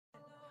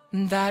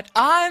that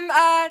I'm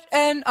at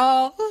an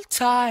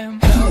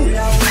all-time.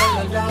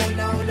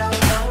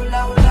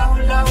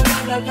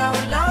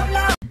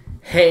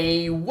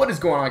 Hey, what is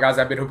going on, guys?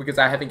 I hope you guys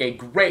are having a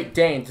great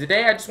day, and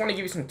today I just want to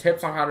give you some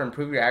tips on how to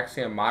improve your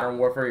accuracy in Modern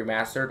Warfare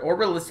Remastered, or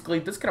realistically,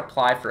 this can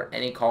apply for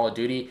any Call of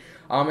Duty.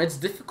 It's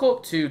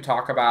difficult to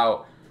talk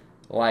about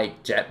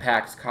like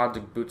jetpacks, CODs,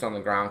 and boots on the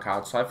ground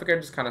CODs, so I figured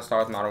I'd just kind of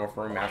start with Modern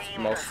Warfare Remastered,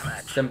 the most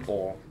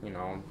simple,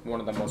 one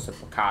of the most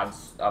simple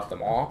CODs of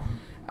them all.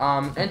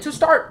 And to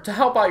start, to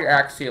help out your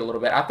accuracy a little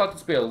bit, I thought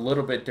this would be a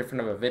little bit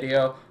different of a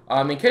video.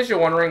 In case you're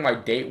wondering, my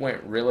date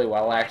went really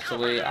well,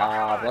 actually.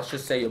 Let's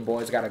just say your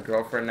boy's got a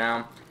girlfriend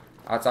now.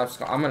 So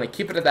I'm going to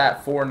keep it at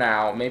that for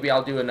now. Maybe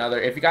I'll do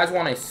another. If you guys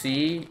want to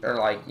see, or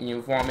if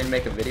you want me to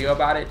make a video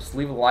about it, just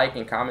leave a like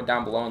and comment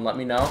down below and let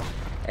me know.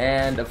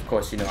 And, of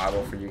course, I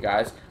will for you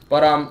guys.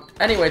 But,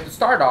 anyway, to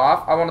start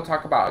off, I want to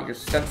talk about your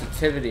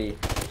sensitivity.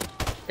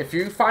 If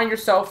you find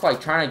yourself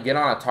trying to get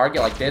on a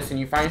target like this and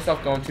you find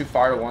yourself going too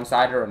far to one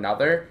side or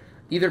another,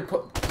 either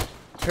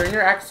turn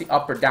your accuracy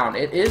up or down.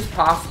 It is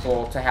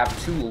possible to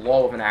have too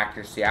low of an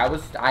accuracy.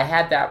 I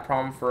had that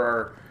problem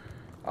for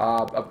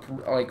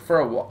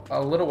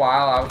a little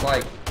while. I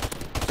was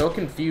so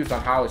confused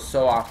on how I was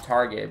so off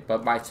target,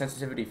 but my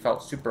sensitivity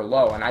felt super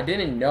low, and I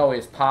didn't know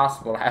it's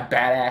possible to have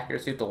bad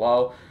accuracy with the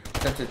low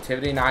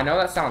sensitivity. Now I know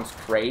that sounds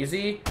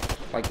crazy.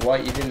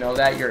 What, you didn't know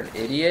that? You're an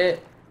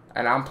idiot.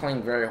 And I'm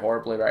playing very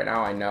horribly right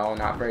now, I know,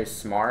 not very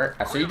smart.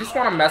 So you just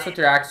want to mess with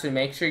your accuracy,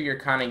 make sure you're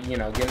kind of,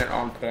 getting it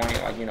on point,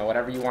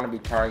 whatever you want to be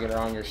targeted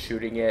on, you're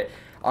shooting it.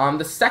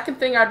 The second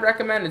thing I'd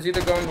recommend is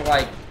either going to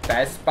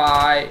Best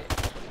Buy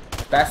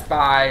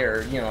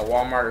or,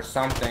 Walmart or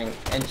something,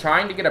 and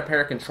trying to get a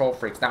pair of Control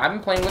Freaks. Now, I've been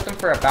playing with them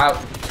for about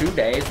 2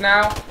 days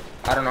now.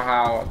 I don't know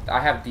how, I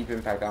have Deep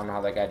Impact, I don't know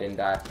how that guy didn't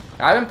die.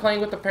 Now, I've been playing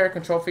with a pair of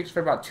Control Freaks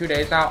for about 2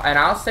 days now, and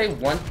I'll say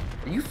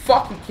are you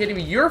fucking kidding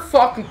me? You're a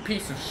fucking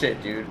piece of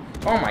shit, dude.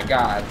 Oh my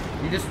god.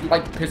 You just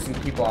like pissing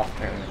people off,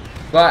 apparently.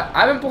 But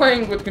I've been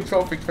playing with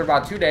Control Freaks for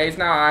about 2 days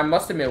now. I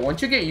must admit,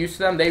 once you get used to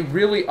them, they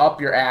really up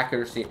your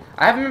accuracy.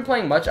 I haven't been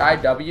playing much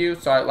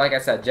IW, so like I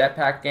said,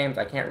 jetpack games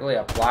I can't really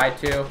apply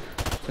to,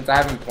 since I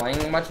haven't been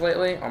playing much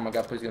lately. Oh my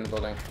god, please get in the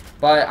building.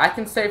 But I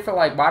can say for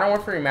Modern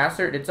Warfare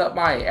Remastered, it's up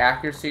my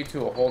accuracy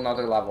to a whole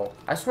nother level.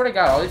 I swear to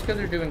god, all these kids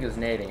are doing is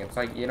nading. It's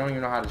you don't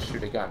even know how to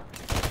shoot a gun.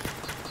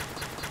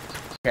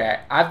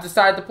 Okay, I've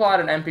decided to pull out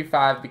an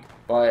MP5,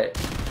 but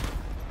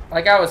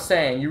like I was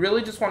saying, you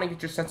really just want to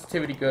get your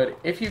sensitivity good.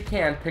 If you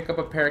can, pick up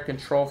a pair of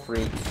Control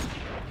Freaks.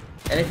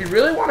 And if you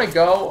really want to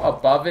go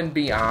above and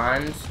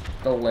beyond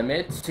the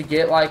limits to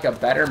get a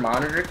better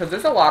monitor, because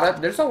there's a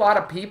lot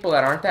of people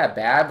that aren't that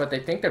bad, but they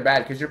think they're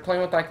bad because you're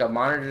playing with a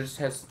monitor that just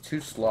has too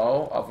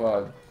slow of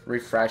a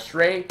refresh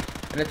rate,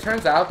 and it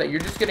turns out that you're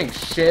just getting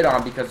shit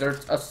on because they're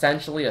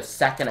essentially a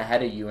second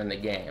ahead of you in the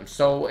game.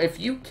 So if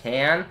you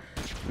can,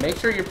 make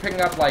sure you're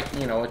picking up a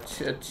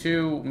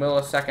 2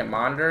 millisecond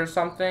monitor or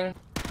something.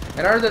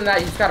 And other than that,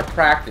 you just gotta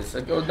practice.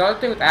 Another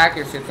thing with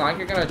accuracy, it's not like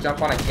you're gonna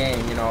jump on a game,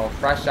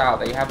 fresh out,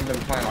 that you haven't been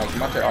playing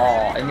much at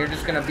all, and you're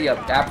just gonna be an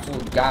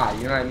absolute god,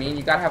 you know what I mean?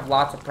 You gotta have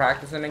lots of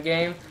practice in a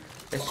game.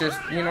 It's just,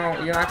 you're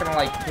not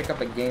gonna pick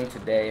up a game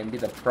today and be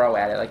the pro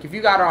at it. If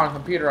you got it on a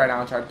computer right now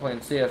and tried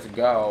playing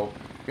CSGO,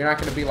 you're not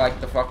gonna be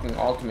the fucking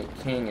ultimate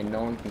king and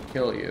no one can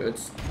kill you.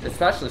 It's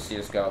especially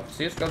CSGO.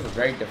 CSGO is a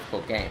very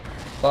difficult game.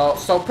 Well,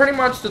 so pretty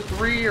much the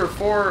 3 or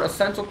 4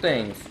 essential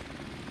things.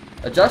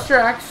 Adjust your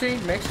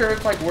accuracy, make sure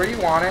it's where you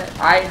want it.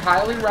 I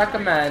highly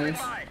recommend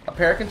a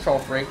pair of Control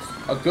Freaks,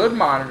 a good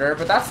monitor,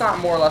 but that's not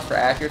more or less for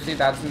accuracy,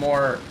 that's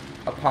more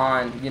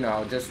upon,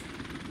 just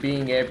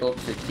being able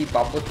to keep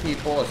up with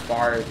people as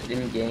far as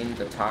in-game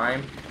the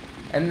time.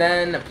 And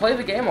then play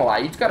the game a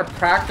lot. You just gotta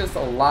practice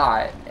a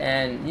lot,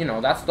 and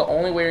that's the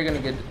only way you're gonna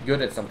get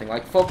good at something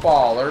like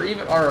football or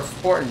a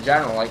sport in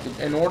general.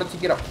 In order to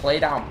get a play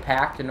down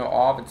pack, to know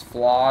all of its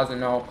flaws and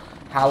know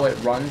how it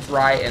runs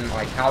right and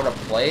how to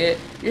play it,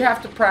 you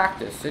have to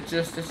practice. It's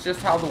just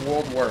how the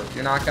world works.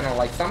 You're not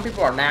gonna some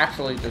people are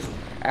naturally just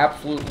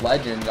absolute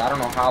legends. I don't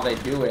know how they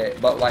do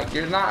it, but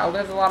you're not.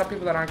 There's a lot of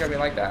people that aren't gonna be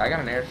like that. I got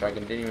an airstrike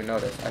and didn't even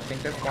notice. I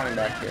think they're spawning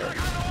back here.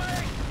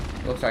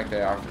 Looks like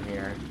they are from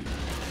here.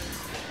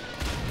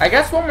 I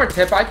guess one more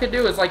tip I could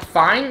do is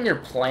find your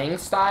playing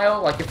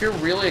style. If you're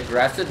really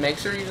aggressive, make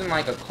sure you're using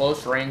a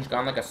close range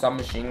gun, a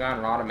submachine gun,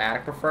 an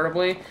automatic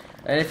preferably.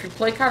 And if you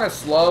play kind of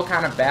slow,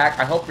 kind of back,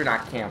 I hope you're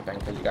not camping,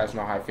 because you guys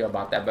know how I feel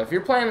about that. But if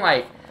you're playing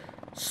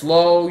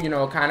slow,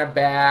 kind of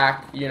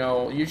back,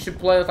 you should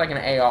play with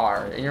an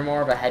AR. And you're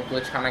more of a head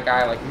glitch kind of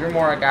guy. If you're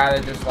more a guy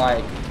that just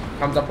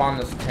comes up on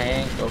this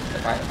tank. So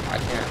if I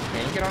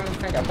can you get on this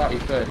tank? I thought you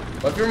could.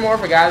 But if you're more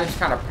of a guy that just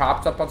kind of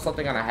props up on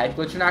something on a head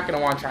glitch, you're not going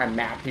to want to try and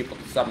map people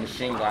to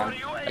submachine gun.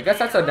 I guess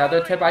that's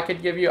another tip I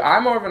could give you.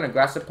 I'm more of an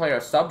aggressive player.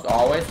 Subs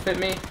always fit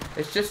me.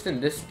 It's just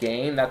in this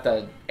game that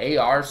the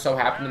ARs so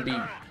happen to be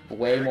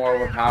way more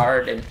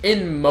overpowered, and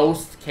in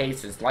most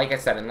cases, like I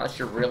said, unless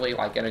you're really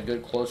in a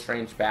good close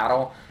range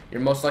battle,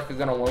 you're most likely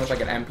going to win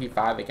with an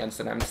MP5 against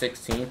an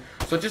M16.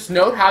 So just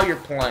note how you're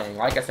playing.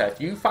 Like I said,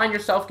 if you find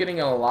yourself getting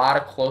in a lot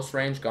of close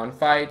range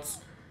gunfights,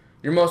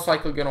 you're most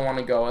likely going to want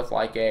to go with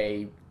like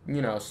a,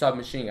 you know,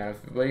 submachine gun.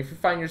 But if you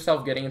find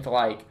yourself getting into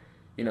like,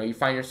 you know, you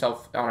find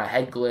yourself on a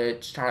head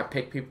glitch, trying to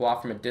pick people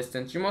off from a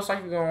distance, you're most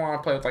likely going to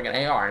want to play with like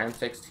an AR, an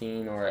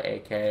M16, or an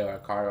AK, or a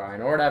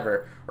carbine,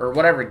 or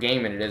whatever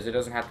game it is. It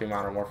doesn't have to be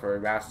Modern Warfare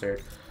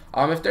Remastered.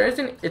 If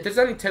there's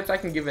any tips I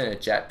can give in a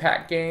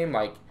jetpack game,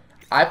 like,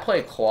 I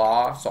play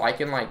claw, so I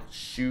can like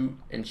shoot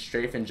and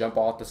strafe and jump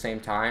all at the same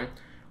time,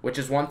 which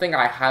is one thing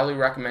I highly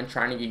recommend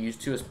trying to get used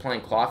to, is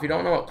playing claw. If you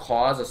don't know what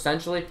claw is,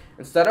 essentially,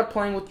 instead of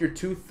playing with your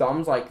two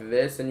thumbs like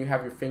this and you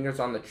have your fingers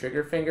on the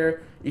trigger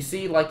finger, you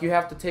see, like, you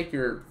have to take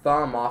your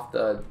thumb off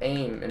the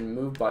aim and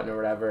move button or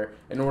whatever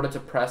in order to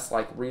press,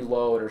 like,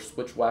 reload or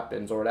switch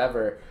weapons or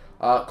whatever.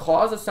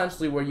 Claw is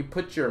essentially where you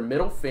put your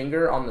middle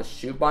finger on the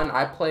shoot button.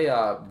 I play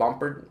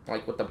bumper,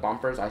 like with the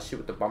bumpers. I shoot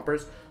with the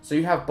bumpers. So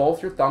you have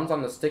both your thumbs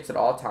on the sticks at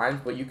all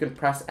times, but you can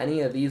press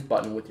any of these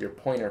buttons with your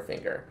pointer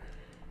finger.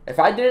 If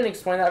I didn't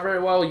explain that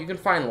very well, you can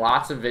find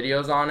lots of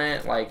videos on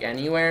it, like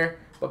anywhere.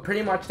 But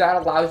pretty much that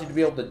allows you to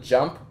be able to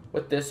jump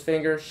with this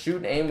finger, shoot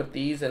and aim with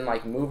these, and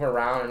like move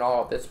around and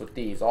all of this with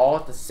these, all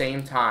at the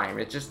same time.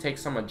 It just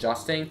takes some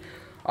adjusting.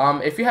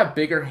 If you have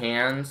bigger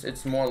hands,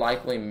 it's more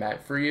likely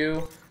meant for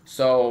you.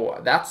 So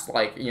that's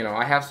like, you know,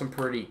 I have some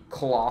pretty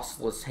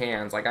colossus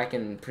hands. Like I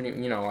can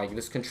you know, like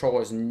this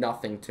controller is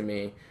nothing to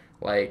me.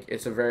 Like,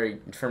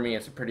 for me,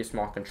 it's a pretty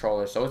small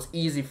controller, so it's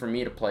easy for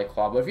me to play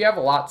claw. But if you have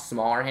a lot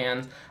smaller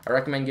hands, I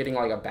recommend getting,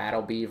 like, a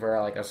Battle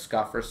Beaver, like a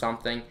Scuff or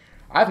something.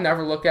 I've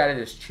never looked at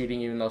it as cheating,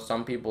 even though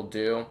some people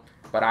do,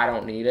 but I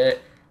don't need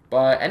it.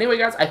 But anyway,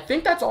 guys, I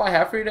think that's all I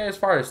have for you today as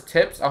far as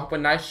tips. I hope a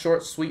nice,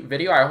 short, sweet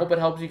video. I hope it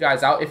helps you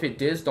guys out. If it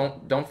did,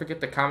 don't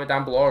forget to comment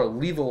down below or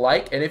leave a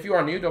like. And if you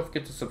are new, don't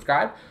forget to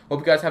subscribe.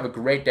 Hope you guys have a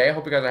great day.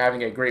 Hope you guys are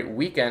having a great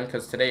weekend,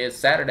 because today is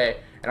Saturday.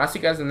 And I'll see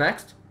you guys in the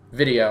next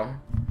video.